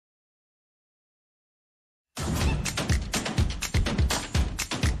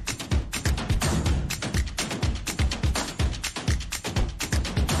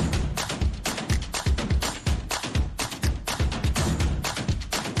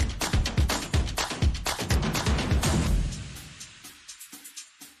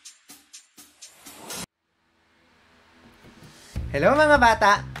Hello mga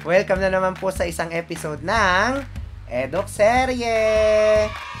bata! Welcome na naman po sa isang episode ng Eduk Serye!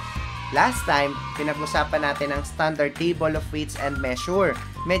 Last time, pinag-usapan natin ang standard table of weights and measure.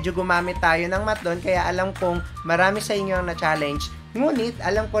 Medyo gumamit tayo ng math doon, kaya alam kong marami sa inyo ang na-challenge. Ngunit,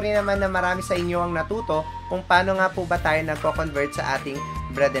 alam ko rin naman na marami sa inyo ang natuto kung paano nga po ba tayo nagko-convert sa ating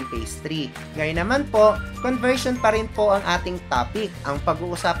bread and pastry. Ngayon naman po, conversion pa rin po ang ating topic. Ang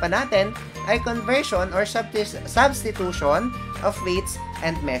pag-uusapan natin ay conversion or substitution of weights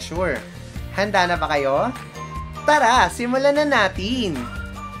and measure. Handa na ba kayo? Tara, simulan na natin!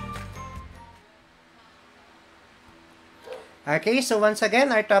 Okay, so once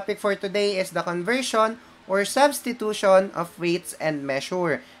again, our topic for today is the conversion or substitution of weights and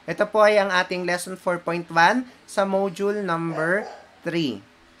measure. Ito po ay ang ating lesson 4.1 sa module number 3.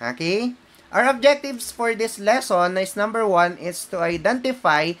 Okay? Our objectives for this lesson is number 1 is to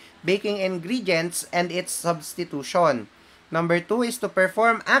identify baking ingredients and its substitution. Number 2 is to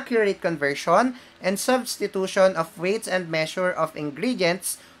perform accurate conversion and substitution of weights and measure of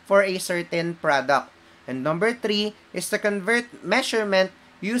ingredients for a certain product. And number 3 is to convert measurement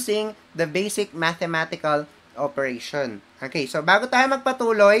using the basic mathematical operation. Okay, so bago tayo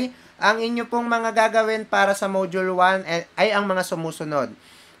magpatuloy, ang inyo pong mga gagawin para sa module 1 ay ang mga sumusunod.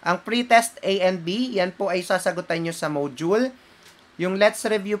 Ang pre-test A and B, yan po ay sasagutan nyo sa module. Yung let's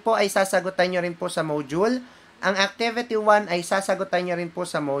review po ay sasagutan nyo rin po sa module. Ang activity 1 ay sasagutan nyo rin po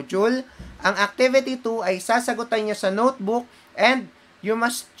sa module. Ang activity 2 ay sasagutan nyo sa notebook and you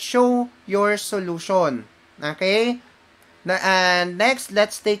must show your solution. Okay? And next,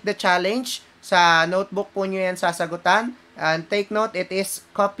 let's take the challenge. Sa notebook po nyo yan sasagutan. And take note, it is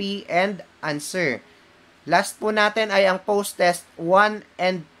copy and answer. Last po natin ay ang post-test 1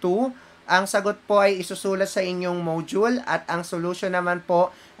 and 2. Ang sagot po ay isusulat sa inyong module at ang solution naman po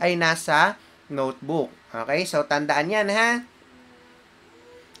ay nasa notebook. Okay, so tandaan yan ha.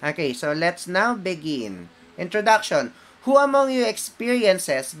 Okay, so let's now begin. Introduction. Who among you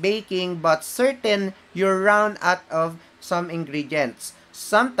experiences baking but certain you're run out of some ingredients?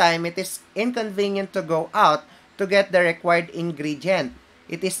 Sometimes it is inconvenient to go out to get the required ingredient.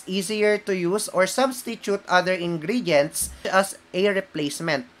 It is easier to use or substitute other ingredients as a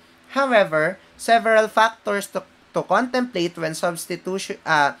replacement. However, several factors to contemplate when substituting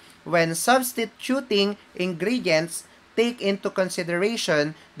ingredients take into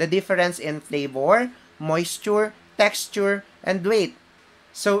consideration the difference in flavor, moisture, texture, and weight.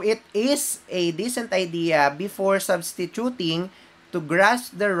 So it is a decent idea before substituting to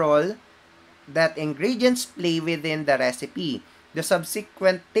grasp the role that ingredients play within the recipe. The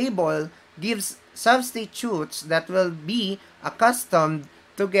subsequent table gives substitutes that will be accustomed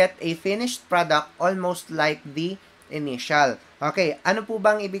to get a finished product almost like the initial. Okay, ano po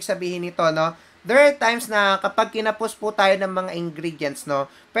bang ibig sabihin nito, no? There are times na kapag kinapos po tayo ng mga ingredients, no,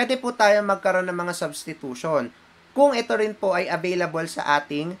 pwede po tayo magkaroon ng mga substitution. Kung ito rin po ay available sa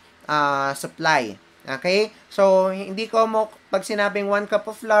ating supply. Okay? So, hindi ko mo, pag sinabing 1 cup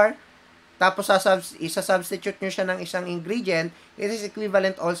of flour, tapos isa-substitute nyo siya ng isang ingredient, it is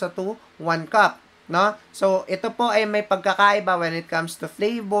equivalent also to 1 cup. No? So, ito po ay may pagkakaiba when it comes to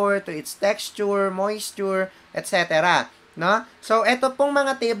flavor, to its texture, moisture, etc. No? So, ito pong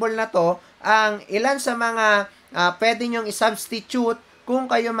mga table na to, ang ilan sa mga pwede nyong i-substitute kung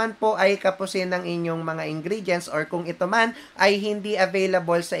kayo man po ay kapusin ng inyong mga ingredients or kung ito man ay hindi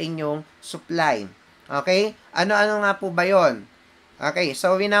available sa inyong supply. Okay? Ano-ano nga po ba yon? Okay,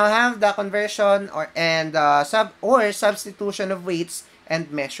 so we now have the conversion or substitution of weights and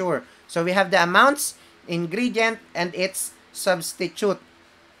measure. So we have the amounts, ingredient, and its substitute.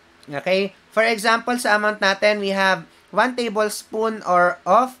 Okay? For example, sa amount natin, we have 1 tablespoon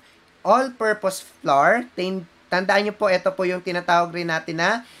of all-purpose flour. Tandaan nyo po, ito po yung tinatawag rin natin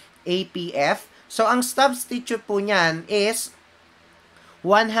na APF. So, ang substitute po niyan is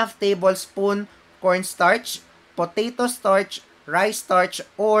 1/2 tablespoon cornstarch, potato starch, rice starch,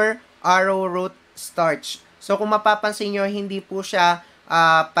 or arrowroot starch. So, kung mapapansin nyo, hindi po siya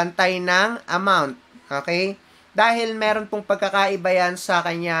pantay ng amount. Okay? Dahil meron pong pagkakaiba yan sa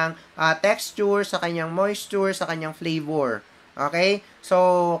kanyang texture, sa kanyang moisture, sa kanyang flavor. Okay?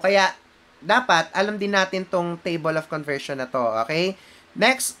 So, kaya dapat alam din natin tong table of conversion na to. Okay?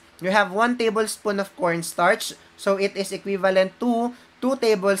 Next, you have 1 tablespoon of cornstarch. So, it is equivalent to 2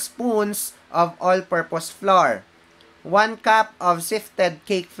 tablespoons of all-purpose flour. 1 cup of sifted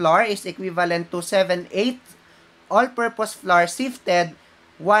cake flour is equivalent to 7/8 all-purpose flour sifted.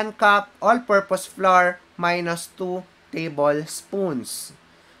 1 cup all-purpose flour minus 2 tablespoons.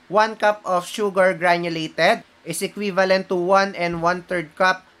 1 cup of sugar granulated is equivalent to 1 1/3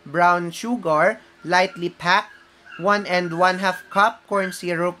 cup brown sugar lightly packed. 1 and 1/2 cup corn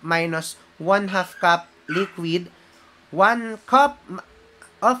syrup minus 1/2 cup liquid, 1 cup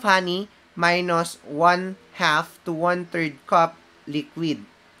of honey minus 1/2 to 1/3 cup liquid.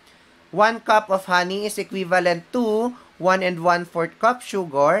 1 cup of honey is equivalent to 1 and 1/4 cup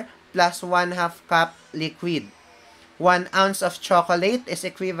sugar plus 1/2 cup liquid. 1 ounce of chocolate is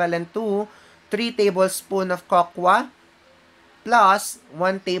equivalent to 3 tablespoons of cocoa plus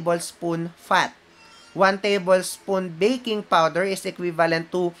 1 tablespoon fat. 1 tablespoon baking powder is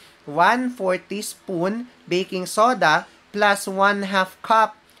equivalent to 1/4 teaspoon baking soda plus 1/2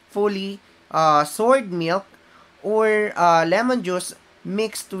 cup fully stored milk or lemon juice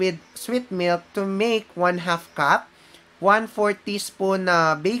mixed with sweet milk to make 1/2 cup. 1/4 teaspoon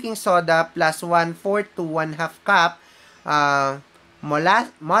baking soda plus 1/4 to 1/2 cup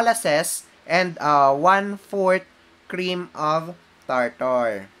molasses and 1/4 cream of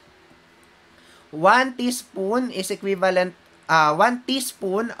tartar. 1 teaspoon is equivalent 1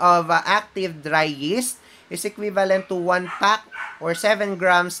 teaspoon of active dry yeast is equivalent to 1 pack or 7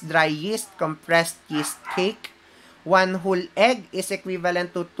 grams dry yeast compressed yeast cake. 1 whole egg is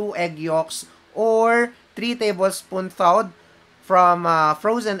equivalent to 2 egg yolks or 3 tablespoons thawed from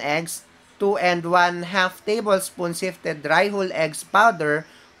frozen eggs, 2 and 1/2 tablespoon sifted dry whole eggs powder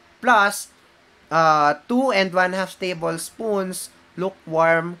plus 2 and 1/2 tablespoons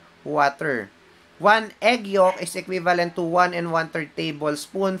lukewarm water. 1 egg yolk is equivalent to 1 and 1/3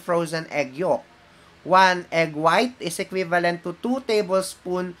 tablespoon frozen egg yolk. 1 egg white is equivalent to 2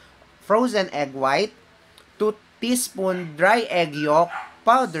 tablespoon frozen egg white. 2 teaspoon dry egg yolk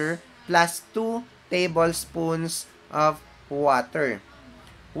powder plus 2 tablespoons of water.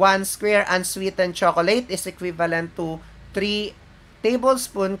 1 square unsweetened chocolate is equivalent to 3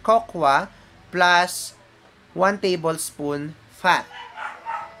 tablespoon cocoa plus 1 tablespoon fat.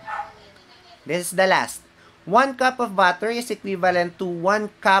 This is the last. 1 cup of butter is equivalent to 1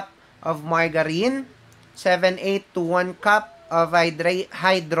 cup of margarine, 7/8 to 1 cup of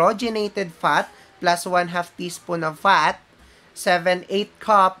hydrogenated fat plus 1/2 teaspoon of fat, 7/8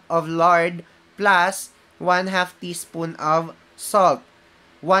 cup of lard plus 1/2 teaspoon of salt.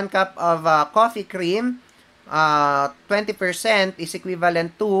 1 cup of coffee cream, 20% is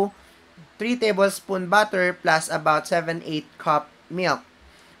equivalent to 3 tablespoon butter plus about 7/8 cup milk.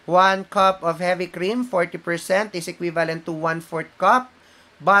 1 cup of heavy cream, 40% is equivalent to 1/4 cup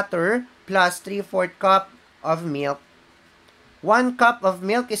butter plus 3/4 cup of milk. 1 cup of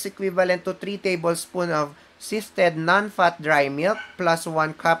milk is equivalent to 3 tablespoons of sifted non-fat dry milk plus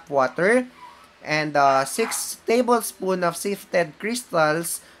 1 cup water and 6 tablespoons of sifted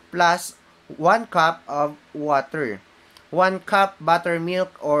crystals plus 1 cup of water. 1 cup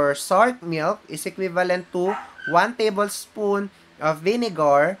buttermilk or sour milk is equivalent to 1 tablespoon of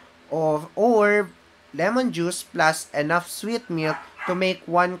vinegar or lemon juice plus enough sweet milk to make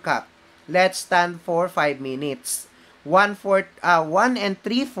 1 cup. Let's stand for 5 minutes. 1 and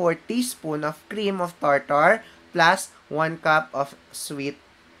 3/4 teaspoon of cream of tartar plus 1 cup of sweet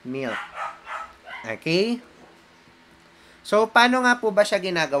milk. Okay? So, paano nga po ba siya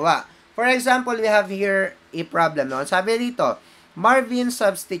ginagawa? For example, we have here a problem. No? Sabi dito, Marvin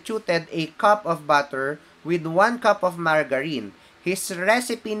substituted a cup of butter with 1 cup of margarine. His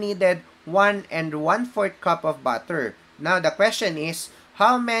recipe needed 1 and 1/4 cup of butter. Now, the question is,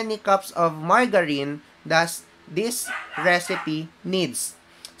 how many cups of margarine does this recipe needs?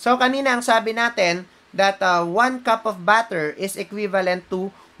 So, kanina ang sabi natin that 1 cup of butter is equivalent to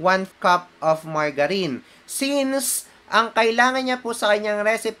 1 cup of margarine. Since ang kailangan niya po sa kanyang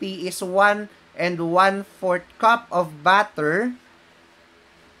recipe is 1 and 1/4 cup of butter,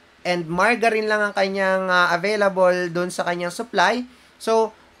 and margarine lang ang kanyang available doon sa kanyang supply. So,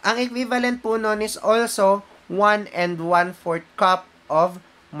 ang equivalent po nun is also 1 and 1/4 cup of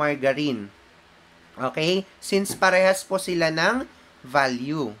margarine. Okay? Since parehas po sila ng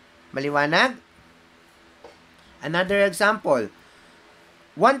value. Maliwanag? Another example.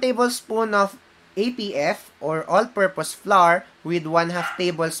 1 tablespoon of APF or all-purpose flour with 1/2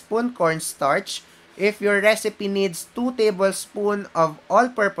 tablespoon cornstarch. If your recipe needs 2 tablespoons of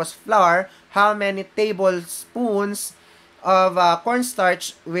all-purpose flour, how many tablespoons of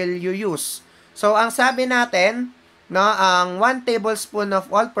cornstarch will you use? So, ang sabi natin, no, ang 1 tablespoon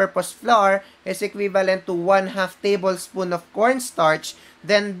of all-purpose flour is equivalent to 1/2 tablespoon of cornstarch.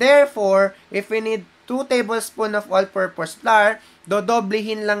 Then, therefore, if we need 2 tablespoons of all-purpose flour,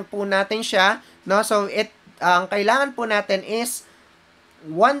 dodoblehin lang po natin siya. No? So, ang kailangan po natin is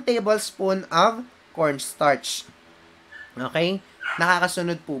 1 tablespoon of cornstarch. Okay?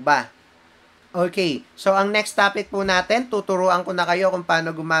 Nakakasunod po ba? Okay. So, ang next topic po natin, tuturuan ko na kayo kung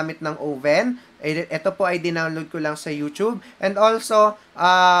paano gumamit ng oven. Ito po ay dinownload ko lang sa YouTube. And also,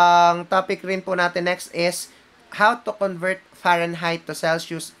 ang topic rin po natin next is how to convert Fahrenheit to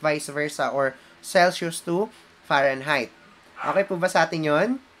Celsius, vice versa, or Celsius to Fahrenheit. Okay po ba sa atin yun?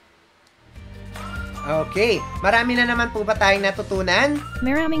 Okay. Marami na naman po ba tayong natutunan?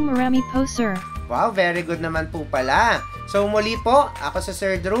 Marami po, sir. Wow, very good naman po pala. So muli po, ako si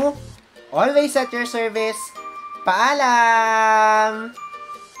Sir Drew. Always at your service. Paalam!